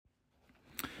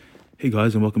Hey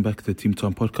guys, and welcome back to the Team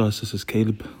Time Podcast. This is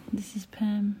Caleb. This is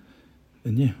Pam.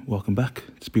 And yeah, welcome back.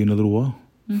 It's been a little while.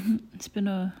 It's been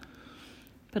about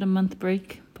a month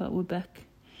break, but we're back.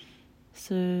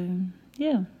 So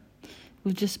yeah,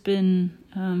 we've just been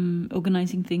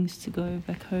organising things to go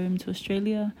back home to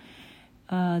Australia.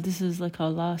 This is like our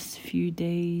last few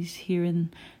days here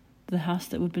in the house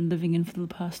that we've been living in for the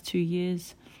past 2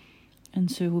 years. And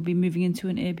so we'll be moving into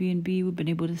an Airbnb. We've been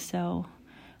able to sell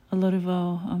a lot of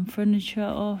our furniture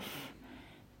off,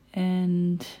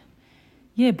 and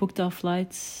booked our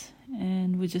flights,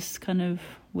 and we're just kind of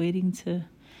waiting for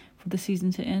the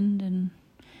season to end and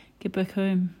get back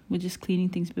home. We're just cleaning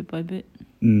things bit by bit.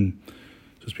 So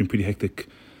it's been pretty hectic.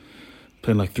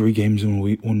 Playing like 3 games in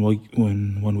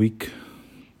one week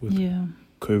with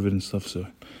COVID and stuff, so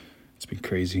it's been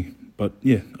crazy. But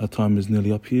yeah, our time is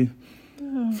nearly up here.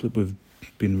 We've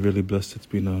been really blessed. It's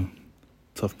been a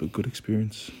tough but good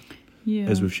experience,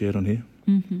 as we've shared on here.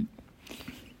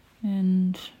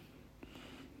 And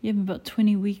I'm about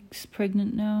 20 weeks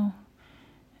pregnant now,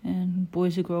 and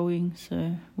boys are growing,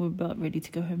 so we're about ready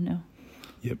to go home now.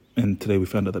 Yep, and today we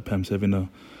found out that Pam's having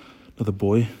another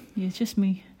boy. Yeah, it's just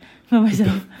me by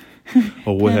myself.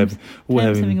 We're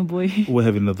having a boy. We're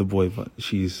having another boy, but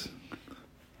she's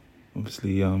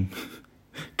obviously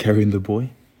carrying the boy.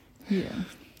 Yeah.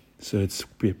 So it's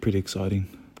pretty exciting.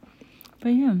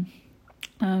 But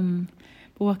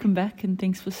welcome back, and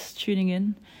thanks for tuning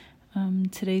in.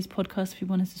 Today's podcast, we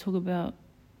wanted to talk about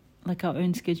like our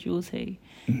own schedules,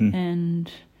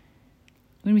 and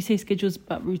when we say schedules,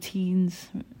 about routines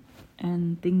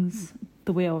and things,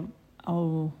 the way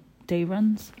our day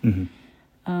runs.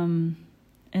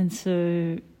 And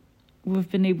so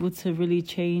we've been able to really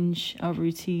change our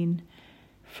routine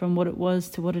from what it was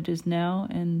to what it is now,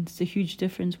 and it's a huge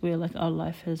difference where like our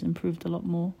life has improved a lot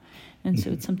more, and so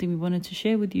it's something we wanted to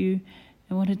share with you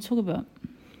and wanted to talk about.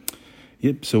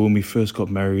 Yep. So when we first got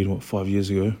married, 5 years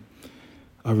ago,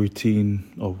 our routine,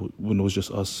 when it was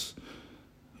just us,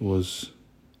 was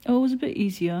it was a bit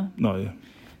easier.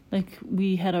 Like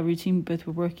we had our routine. We both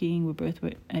were working. We both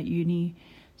were at uni,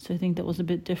 so I think that was a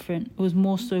bit different. It was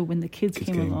more so when the kids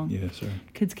came along.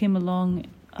 Kids came along.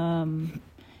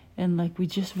 And like we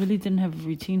just really didn't have a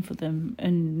routine for them,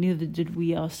 and neither did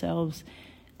we ourselves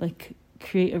like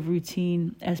create a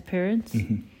routine as parents.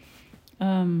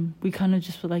 We kind of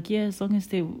just were like, as long as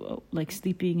they're like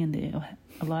sleeping and they're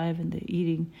alive and they're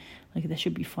eating, like that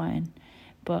should be fine.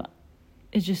 But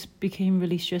it just became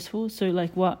really stressful. So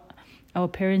like what our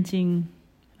parenting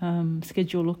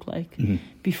schedule looked like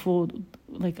before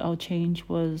like our change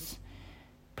was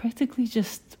practically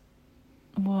just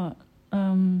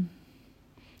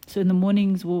so in the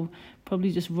mornings, we'll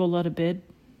probably just roll out of bed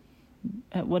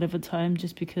at whatever time,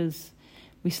 just because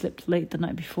we slept late the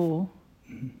night before.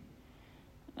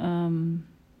 And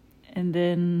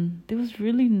then there was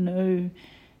really no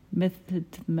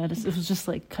method to the madness. It was just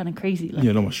like kind of crazy. Like,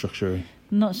 not much structure.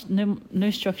 No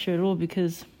structure at all,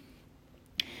 because,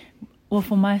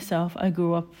 for myself, I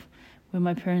grew up where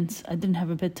my parents, I didn't have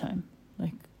a bedtime.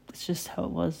 Like, it's just how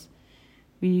it was.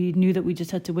 We knew that we just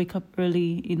had to wake up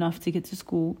early enough to get to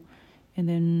school, and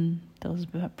then that was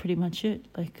about pretty much it.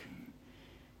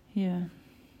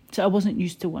 So I wasn't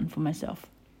used to one for myself,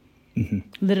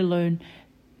 let alone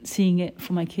seeing it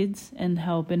for my kids and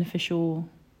how beneficial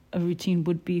a routine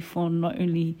would be for not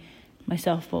only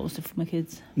myself but also for my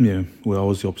kids. Yeah, well, I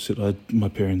was the opposite. My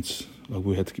parents,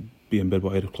 we had to be in bed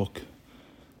by 8 o'clock,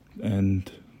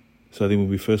 and so I think when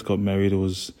we first got married, there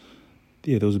was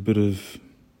a bit of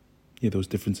there was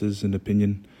differences in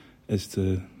opinion as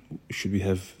to should we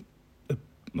have a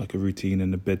routine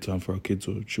and a bedtime for our kids,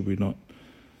 or should we not?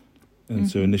 And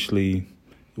so initially,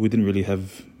 we didn't really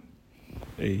have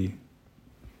a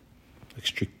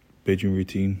strict bedroom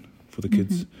routine for the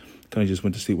kids. Kind of just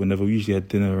went to sleep whenever. We usually had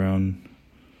dinner around,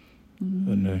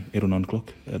 8 or 9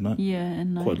 o'clock at night. Yeah, at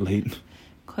night.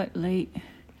 Quite late.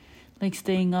 Like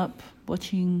staying up,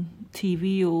 watching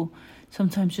TV, or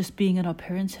sometimes just being at our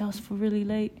parents' house for really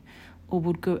late, or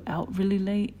would go out really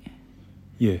late.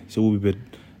 Yeah, so we'll be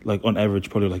bed, on average,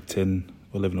 probably 10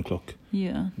 or 11 o'clock.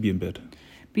 Yeah. Be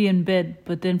in bed.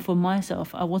 But then for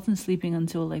myself, I wasn't sleeping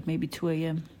until like 2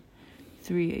 a.m.,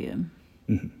 3 a.m.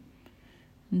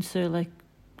 And so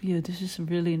there's just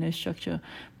really no structure.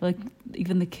 But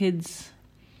even the kids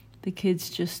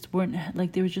just weren't,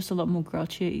 they were just a lot more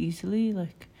grouchier easily.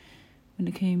 When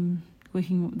it came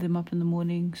waking them up in the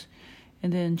mornings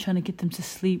and then trying to get them to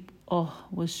sleep,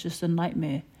 was just a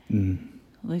nightmare.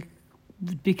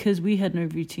 Because we had no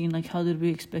routine, how did we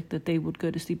expect that they would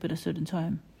go to sleep at a certain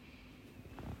time?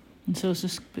 And so it's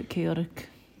just a bit chaotic.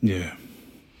 Yeah.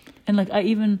 And like I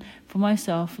even for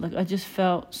myself, like I just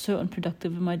felt so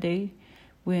unproductive in my day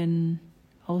when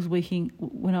I was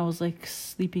like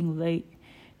sleeping late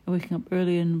and waking up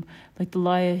early, and like the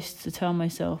lie I used to tell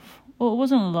myself. Well, it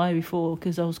wasn't a lie before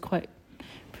because I was quite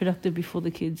productive before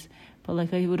the kids, but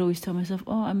like I would always tell myself,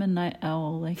 oh, I'm a night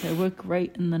owl, like I work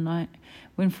great in the night,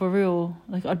 when for real,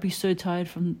 like I'd be so tired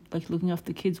from like looking after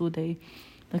the kids all day,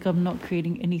 like I'm not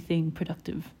creating anything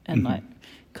productive at night.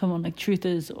 Come on, like truth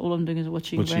is all I'm doing is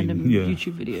watching random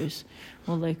YouTube videos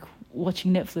or like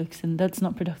watching Netflix, and that's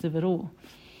not productive at all.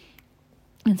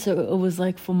 And so it was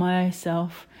like for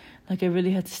myself, like I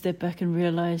really had to step back and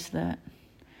realize that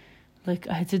like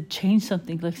I had to change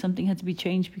something, like something had to be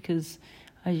changed, because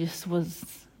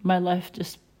my life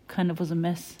just kind of was a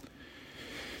mess.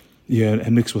 Yeah,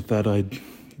 and mixed with that,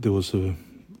 there was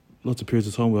lots of periods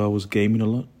of time where I was gaming a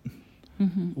lot,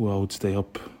 where I would stay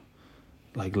up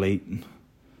like late.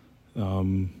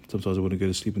 Sometimes I wouldn't go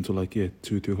to sleep until like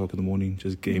 2-3 o'clock in the morning,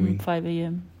 just gaming. 5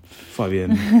 a.m. 5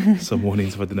 a.m. some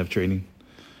mornings if I didn't have training.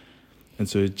 And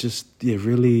so it just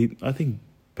really, I think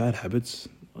bad habits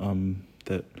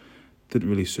that didn't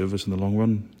really serve us in the long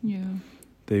run. Yeah.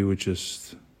 They were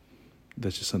that's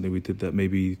just something we did that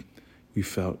maybe we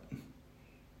felt,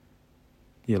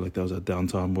 like that was our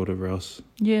downtime or whatever else.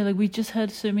 Yeah, like we just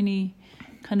had so many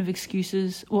kind of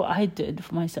excuses, or I did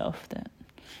for myself, that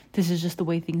this is just the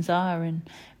way things are, and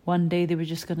one day they were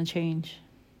just going to change.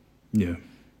 Yeah.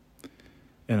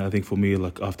 And I think for me,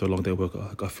 like after a long day of work,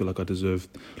 I feel like I deserved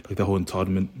like the whole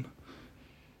entitlement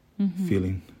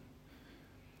feeling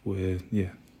where,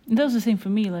 And that was the same for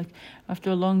me, like after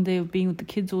a long day of being with the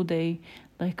kids all day,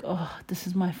 like, oh, this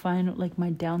is my final, like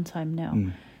my downtime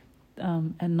now,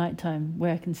 at nighttime,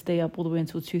 where I can stay up all the way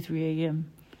until 2-3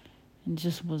 a.m. And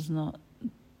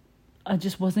I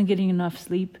just wasn't getting enough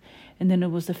sleep, and then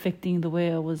it was affecting the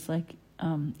way I was like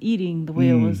eating, the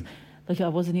way I was, like I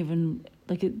wasn't even,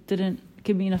 like it didn't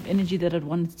give me enough energy that I'd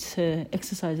wanted to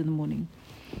exercise in the morning.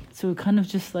 So it kind of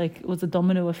just like, it was a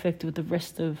domino effect with the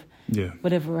rest of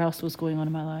whatever else was going on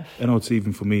in my life. And I would say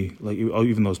even for me, like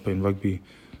even though I was playing rugby,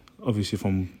 obviously if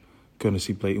I'm going to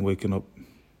sleep late and waking up,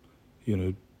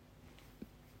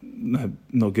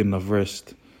 not getting enough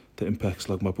rest, that impacts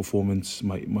like my performance,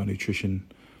 my nutrition.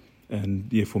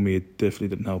 And for me, it definitely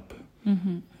didn't help.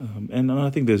 And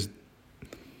I think there's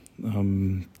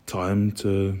time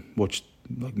to watch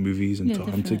like movies and time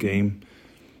definitely. to game.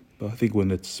 But I think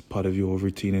when it's part of your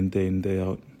routine and day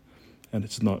out, and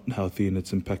it's not healthy and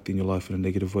it's impacting your life in a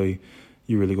negative way,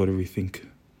 you really got to rethink,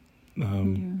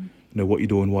 what you're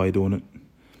doing, why you're doing it,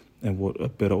 and what are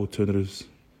better alternatives.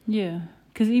 Yeah,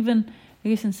 because even, I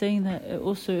guess in saying that, it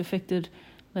also affected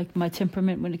like my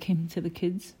temperament when it came to the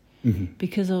kids.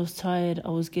 Because I was tired, I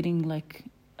was getting like,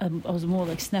 I was more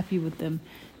like snappy with them.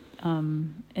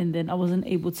 And then I wasn't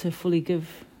able to fully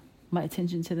give my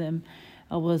attention to them.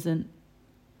 I wasn't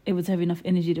able to have enough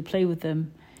energy to play with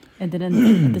them. And then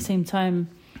at the same time,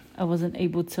 I wasn't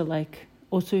able to like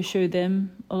also show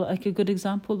them like a good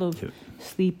example of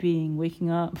sleeping, waking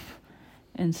up.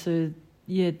 And so,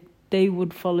 they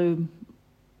would follow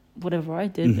whatever I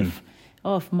did.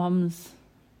 If mum's,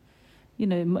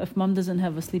 if mum doesn't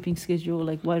have a sleeping schedule,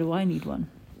 like why do I need one?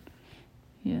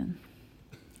 Yeah.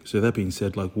 So that being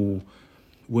said, like,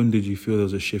 when did you feel there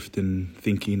was a shift in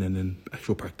thinking and in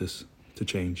actual practice to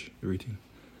change your routine?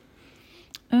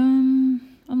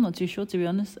 I'm not too sure, to be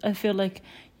honest. I feel like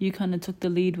you kind of took the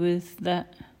lead with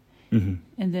that, and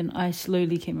then I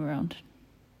slowly came around.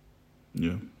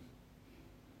 Yeah.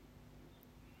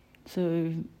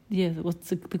 So, what's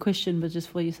the question, but just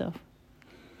for yourself?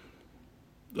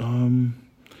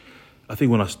 I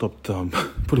think when I stopped,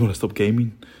 probably when I stopped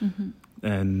gaming,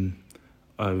 and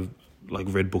I've like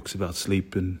read books about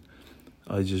sleep, and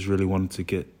I just really wanted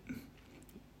to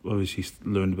obviously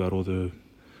learned about all the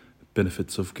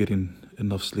benefits of getting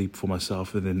enough sleep for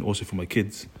myself and then also for my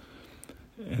kids.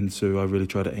 And so I really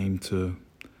try to aim to,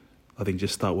 I think,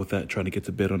 just start with that, trying to get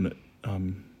to bed on it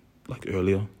like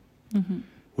earlier,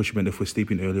 which meant if we're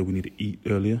sleeping earlier, we need to eat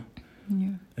earlier.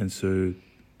 Yeah. And so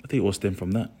I think it all stemmed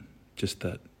from that, just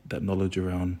that knowledge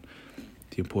around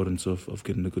the importance of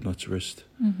getting a good night's rest.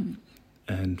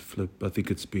 And I think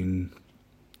it's been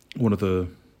one of the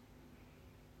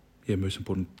most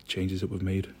important changes that we've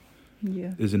made.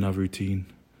 Is in our routine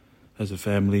as a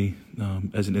family,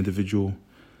 as an individual.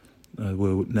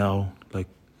 We're now like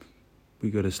we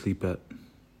go to sleep at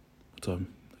what time?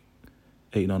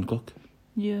 8-9 o'clock.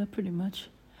 Yeah, pretty much.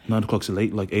 9 o'clock's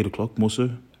late, like 8 o'clock more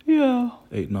so.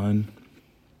 8-9,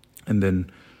 and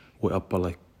then we're up by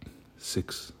like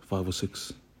 5 or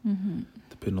 6,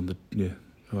 depending on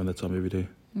around that time every day.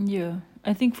 Yeah,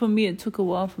 I think for me it took a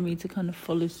while for me to kind of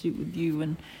follow suit with you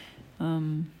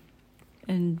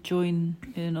and join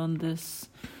in on this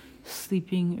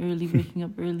sleeping early, waking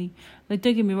up early. Like,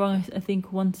 don't get me wrong, I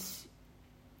think once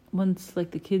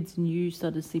like the kids and you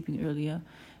started sleeping earlier,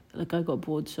 like I got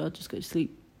bored, so I'd just go to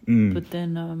sleep. But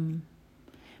then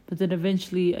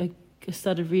eventually I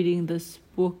started reading this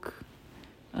book,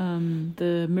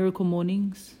 The Miracle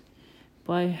Mornings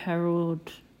by Hal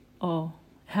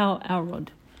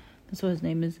Elrod. That's what his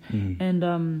name is.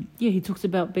 And he talks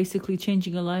about basically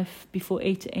changing your life before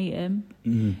 8 a.m.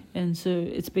 And so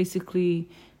it's basically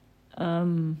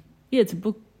it's a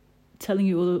book telling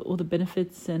you all the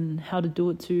benefits and how to do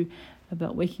it too,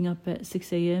 about waking up at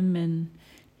 6 a.m. and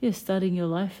starting your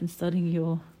life and starting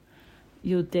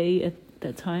your day at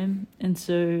that time. And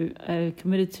so I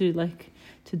committed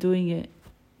to doing it.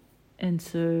 And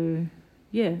so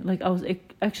I was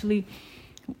actually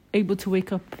able to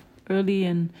wake up early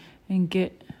and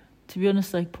get, to be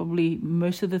honest, like probably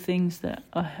most of the things that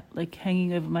are like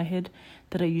hanging over my head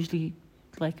that I usually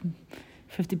like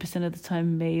 50% of the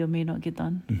time may or may not get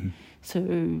done.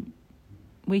 So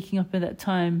waking up at that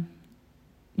time,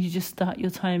 you just start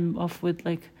your time off with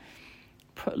like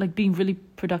being really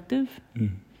productive.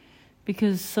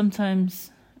 Because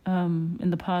sometimes in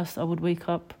the past I would wake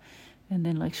up and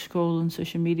then like scroll on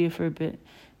social media for a bit,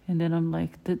 and then I'm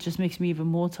like, that just makes me even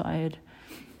more tired,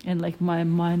 and like my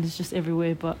mind is just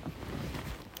everywhere. But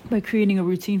by creating a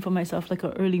routine for myself, like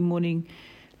an early morning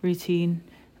routine,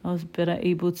 I was better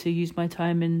able to use my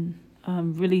time and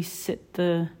really set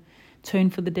the tone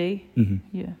for the day.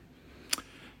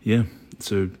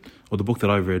 So the book that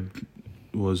I read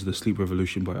was The Sleep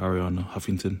Revolution by Arianna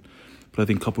Huffington, but I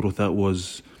think coupled with that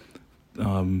was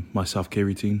my self-care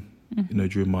routine.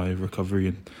 During my recovery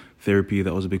and therapy,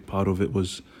 that was a big part of it,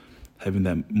 was having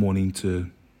that morning to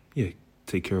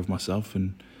take care of myself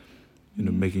and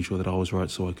making sure that I was right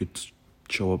so I could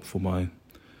show up for my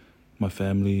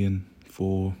family and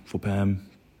for Pam,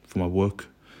 for my work.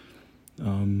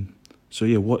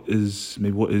 What is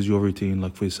your routine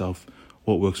like for yourself?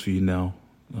 What works for you now?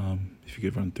 If you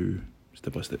could run through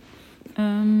step by step.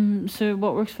 So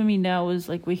what works for me now is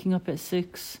like waking up at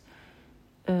 6.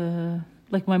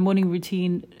 Like my morning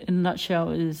routine in a nutshell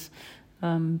is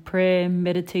prayer,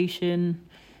 meditation,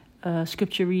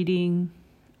 scripture reading,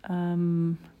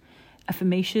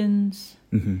 affirmations,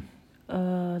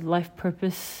 life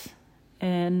purpose,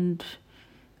 and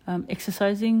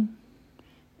exercising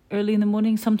early in the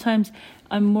morning. Sometimes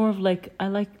I'm more of like, I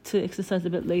like to exercise a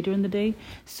bit later in the day.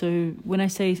 So when I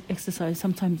say exercise,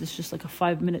 sometimes it's just like a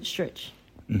 5-minute stretch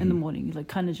in the morning, like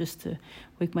kind of just to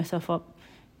wake myself up.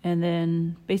 And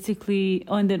then basically,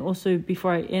 and then also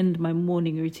before I end my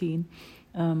morning routine,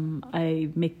 I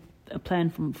make a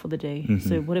plan for the day.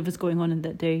 So whatever's going on in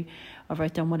that day, I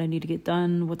write down what I need to get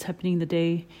done, what's happening in the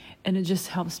day, and it just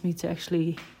helps me to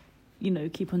actually,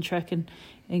 keep on track and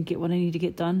get what I need to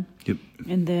get done. Yep.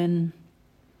 And then,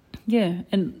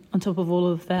 and on top of all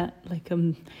of that, like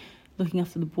I'm looking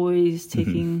after the boys,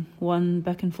 taking one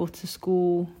back and forth to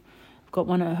school. I've got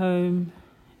one at home,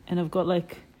 and I've got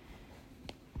like,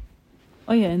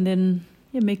 and then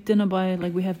make dinner by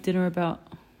like, we have dinner about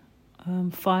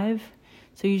 5.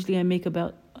 So usually I make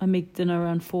dinner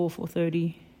around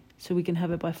 4:30, so we can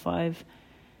have it by 5.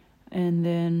 And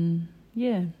then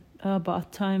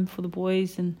bath time for the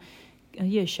boys, and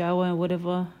shower and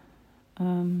whatever,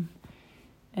 and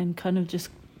kind of just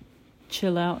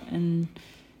chill out. And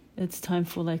it's time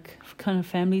for like kind of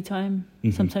family time.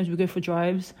 Sometimes we go for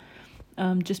drives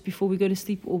just before we go to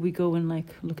sleep, or we go and like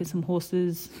look at some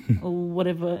horses or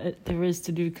whatever there is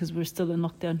to do, because we're still in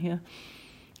lockdown here.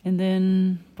 And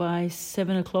then by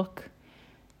 7 o'clock,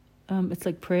 it's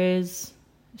like prayers,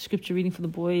 scripture reading for the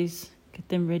boys, get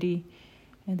them ready,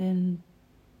 and then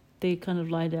they kind of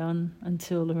lie down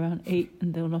until around 8,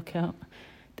 and they'll knock out.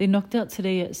 They knocked out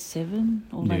today at 7,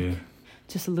 or like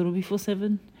just a little before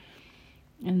 7.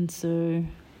 And so,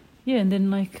 and then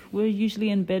like we're usually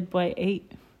in bed by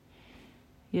 8.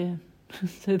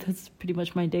 So that's pretty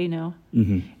much my day now.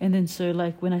 And then so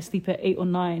like when I sleep at 8 or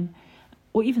 9,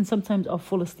 or even sometimes I'll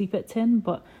fall asleep at 10,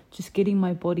 but just getting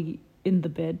my body in the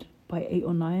bed by 8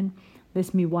 or 9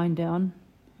 lets me wind down.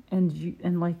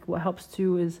 And like what helps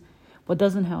too is, what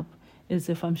doesn't help is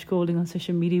if I'm scrolling on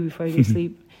social media before I go to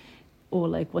sleep, or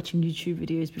like watching YouTube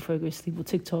videos before I go to sleep, or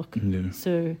TikTok.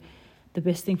 So the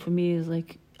best thing for me is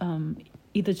like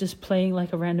either just playing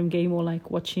like a random game, or like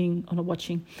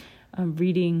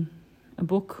reading a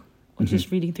book, or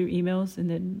just reading through emails, and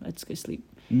then I just go to sleep.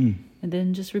 And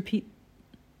then just repeat.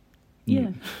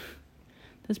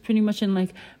 That's pretty much. And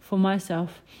like for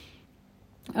myself,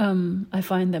 I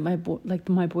find that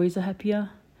my boys are happier.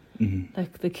 Mm-hmm.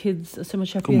 Like the kids are so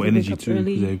much happier. Got more energy too.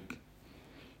 Early. They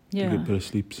get better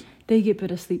sleeps. They get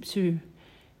better sleep too,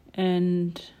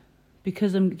 and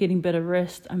because I'm getting better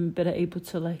rest, I'm better able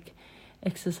to like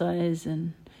exercise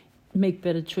and make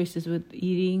better choices with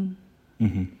eating.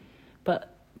 Mm-hmm.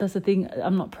 But that's the thing,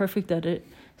 I'm not perfect at it.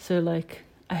 So like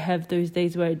I have those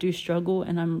days where I do struggle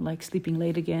and I'm like sleeping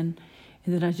late again,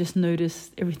 and then I just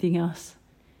notice everything else.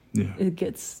 Yeah. It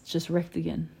gets just wrecked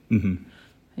again. Mm-hmm.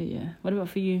 Yeah. What about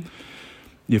for you?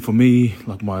 Yeah, for me,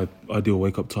 like my ideal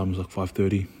wake up time is like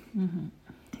 5:30. Mm-hmm.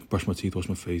 Brush my teeth, wash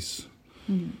my face.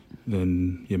 Mm-hmm.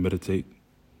 Then meditate.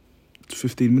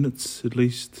 15 minutes at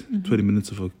least. 20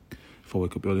 minutes if I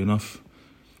wake up early enough.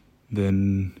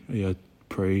 Then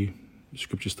pray,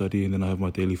 scripture study, and then I have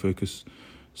my daily focus.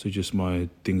 So just my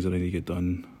things that I need to get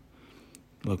done,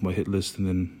 like my hit list, and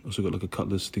then also got like a cut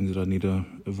list, things that I need to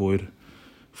avoid.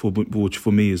 Which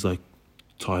for me is like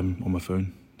time on my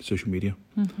phone, social media.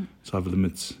 Mm-hmm. So I have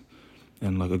limits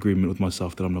and like agreement with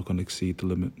myself that I'm not going to exceed the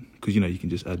limit, because you can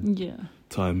just add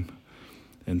time.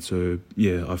 And so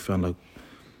I found like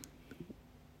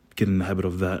getting in the habit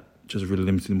of that, just really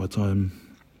limiting my time,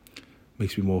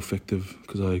 makes me more effective,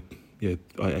 because I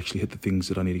actually hit the things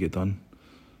that I need to get done,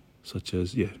 such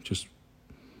as just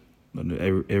I don't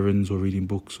know, errands or reading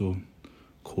books or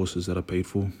courses that I paid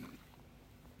for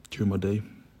during my day.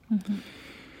 Mm-hmm.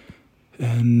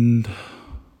 And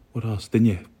what else?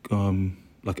 Then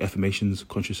like affirmations,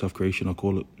 conscious self-creation, I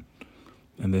call it.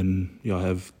 And then I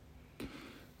have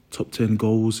top 10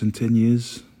 goals in 10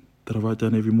 years that I write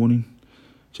down every morning.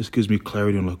 Just gives me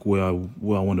clarity on like where I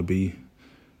want to be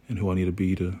and who I need to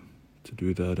be to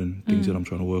do that, and things that I'm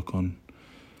trying to work on.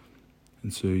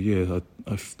 And so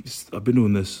I've been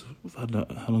doing this. How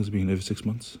long has it been? Over 6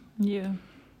 months. Yeah.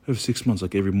 Over 6 months,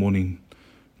 like every morning,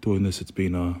 doing this. It's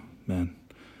been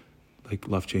like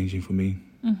life changing for me.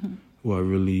 Mm-hmm. Where I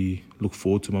really look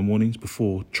forward to my mornings.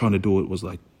 Before, trying to do it was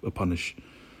like a punish.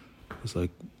 It's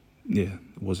like it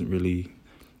wasn't really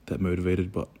that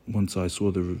motivated. But once I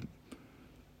saw the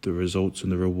results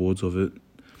and the rewards of it,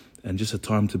 and just a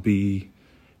time to be,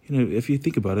 if you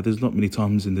think about it, there's not many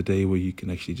times in the day where you can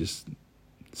actually just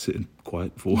sit in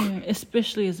quiet for. Yeah,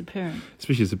 especially as a parent.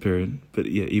 But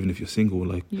even if you're single,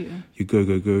 like you go,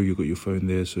 you got your phone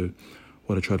there. So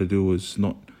what I try to do is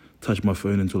not touch my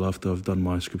phone until after I've done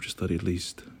my scripture study at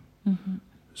least. Mm-hmm.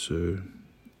 So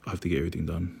I have to get everything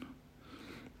done,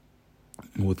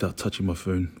 and without touching my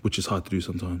phone, which is hard to do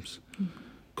sometimes,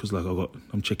 because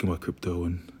I'm checking my crypto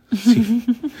and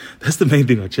that's the main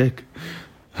thing I check,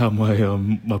 how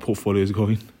my portfolio is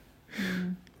going,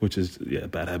 which is a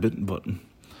bad habit, but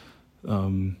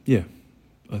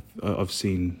I've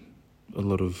seen a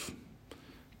lot of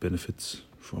benefits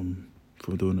from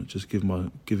doing it. Just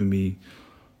giving me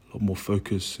a lot more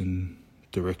focus and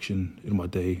direction in my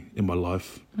day, in my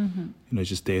life. Mm-hmm.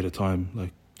 Just day at a time,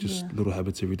 like just little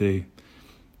habits every day.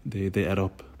 They add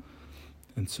up,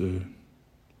 and so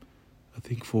I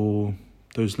think for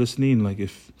those listening, like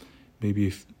if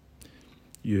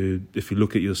you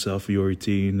look at yourself, your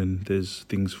routine, and there's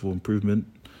things for improvement,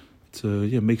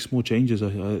 to make small changes.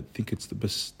 I think it's the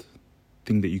best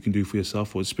thing that you can do for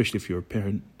yourself, or especially if you're a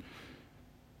parent,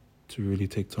 to really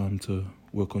take time to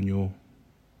work on your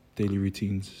daily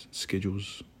routines,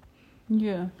 schedules.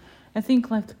 Yeah, I think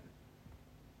like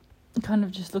kind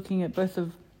of just looking at both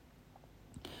of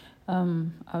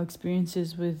our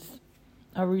experiences with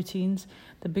our routines,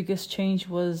 the biggest change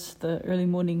was the early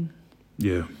morning.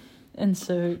 Yeah. And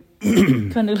so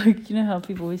kind of like, how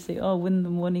people always say, win the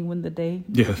morning, win the day.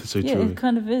 Yeah, that's so true. Yeah, it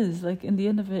kind of is. Like in the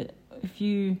end of it, if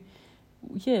you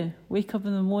wake up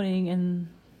in the morning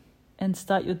and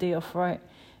start your day off right,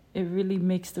 it really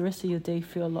makes the rest of your day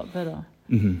feel a lot better.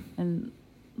 Mm-hmm. And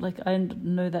like I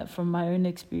know that from my own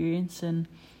experience, and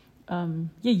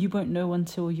you won't know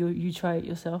until you try it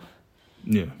yourself.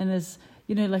 Yeah. And as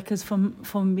because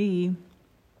for me,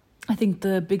 I think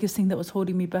the biggest thing that was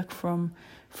holding me back from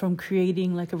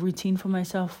creating like a routine for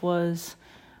myself was,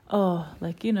 I've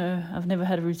never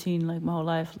had a routine like my whole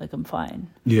life. Like I'm fine.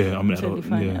 Yeah, I'm an totally adult.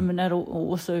 fine. Yeah. I'm an adult.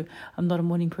 Also, I'm not a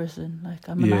morning person. Like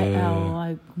I'm a night owl.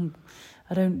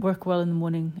 I don't work well in the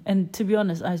morning. And to be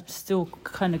honest, I'm still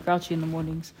kind of grouchy in the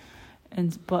mornings.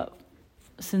 But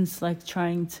since like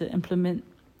trying to implement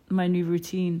my new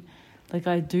routine, like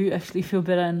I do actually feel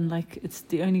better, and like it's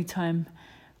the only time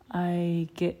I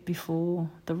get before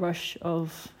the rush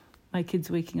of my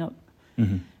kids waking up.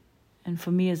 Mm-hmm. And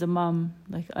for me as a mum,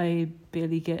 like I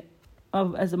barely get,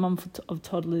 as a mum of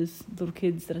toddlers, little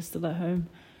kids that are still at home,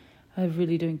 I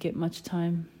really don't get much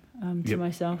time to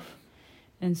myself.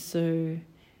 And so,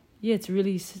 it's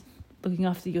really looking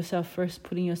after yourself first,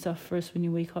 putting yourself first when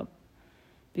you wake up,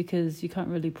 because you can't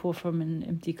really pour from an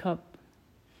empty cup.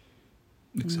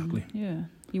 Exactly.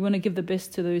 You want to give the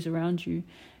best to those around you,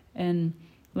 and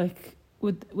like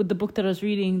with the book that I was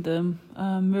reading, the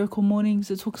Miracle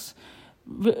Mornings, it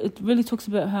really talks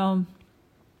about how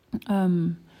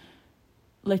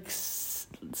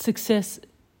success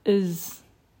is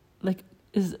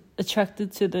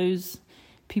attracted to those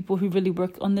people who really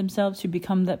work on themselves, who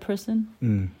become that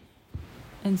person.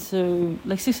 And so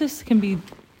like success can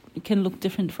look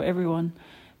different for everyone,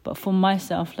 but for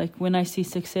myself, like when I see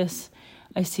success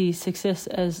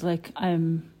as like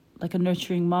I'm like a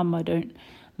nurturing mom. I don't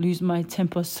lose my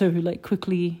temper so like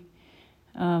quickly.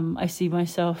 I see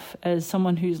myself as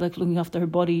someone who's like looking after her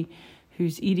body,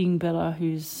 who's eating better,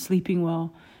 who's sleeping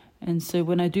well. And so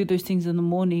when I do those things in the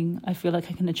morning, I feel like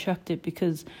I can attract it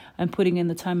because I'm putting in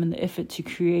the time and the effort to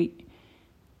create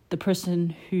the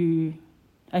person who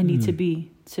I need to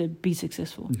be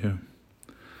successful. Yeah,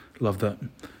 love that.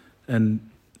 And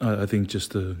I think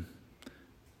just a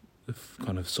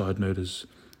kind of side note is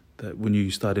that when you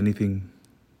start anything,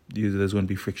 there's going to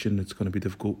be friction. It's going to be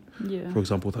difficult. Yeah. For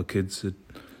example, with our kids, it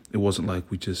wasn't like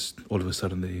we just all of a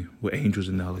sudden they were angels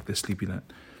and now like they're sleeping at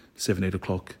 7, 8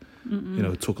 o'clock. You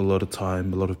know, it took a lot of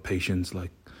time, a lot of patience, like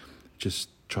just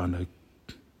trying to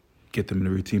get them in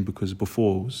a routine, because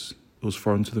before it was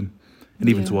foreign to them, and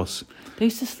even to us. They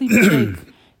used to sleep at like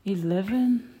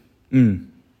 11.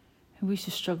 And we used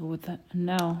to struggle with that, and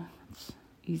now it's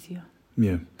easier.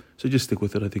 Yeah, so just stick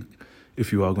with it. I think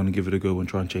if you are going to give it a go and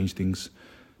try and change things,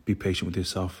 be patient with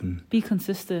yourself and be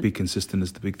consistent. Be consistent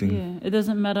is the big thing. Yeah, it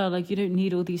doesn't matter. Like you don't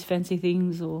need all these fancy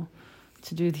things or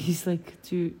to do these like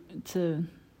to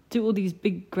do all these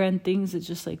big grand things. It's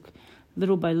just like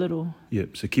little by little. Yeah.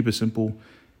 So keep it simple,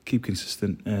 keep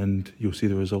consistent, and you'll see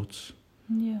the results.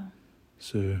 Yeah.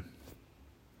 So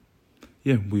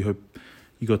yeah, we hope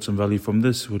you got some value from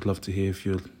this. We'd love to hear if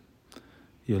you're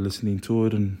listening to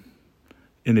it and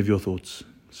any of your thoughts.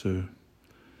 So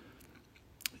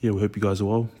yeah, we hope you guys are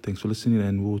well. Thanks for listening,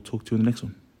 and we'll talk to you in the next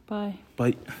one. Bye.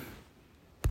 Bye.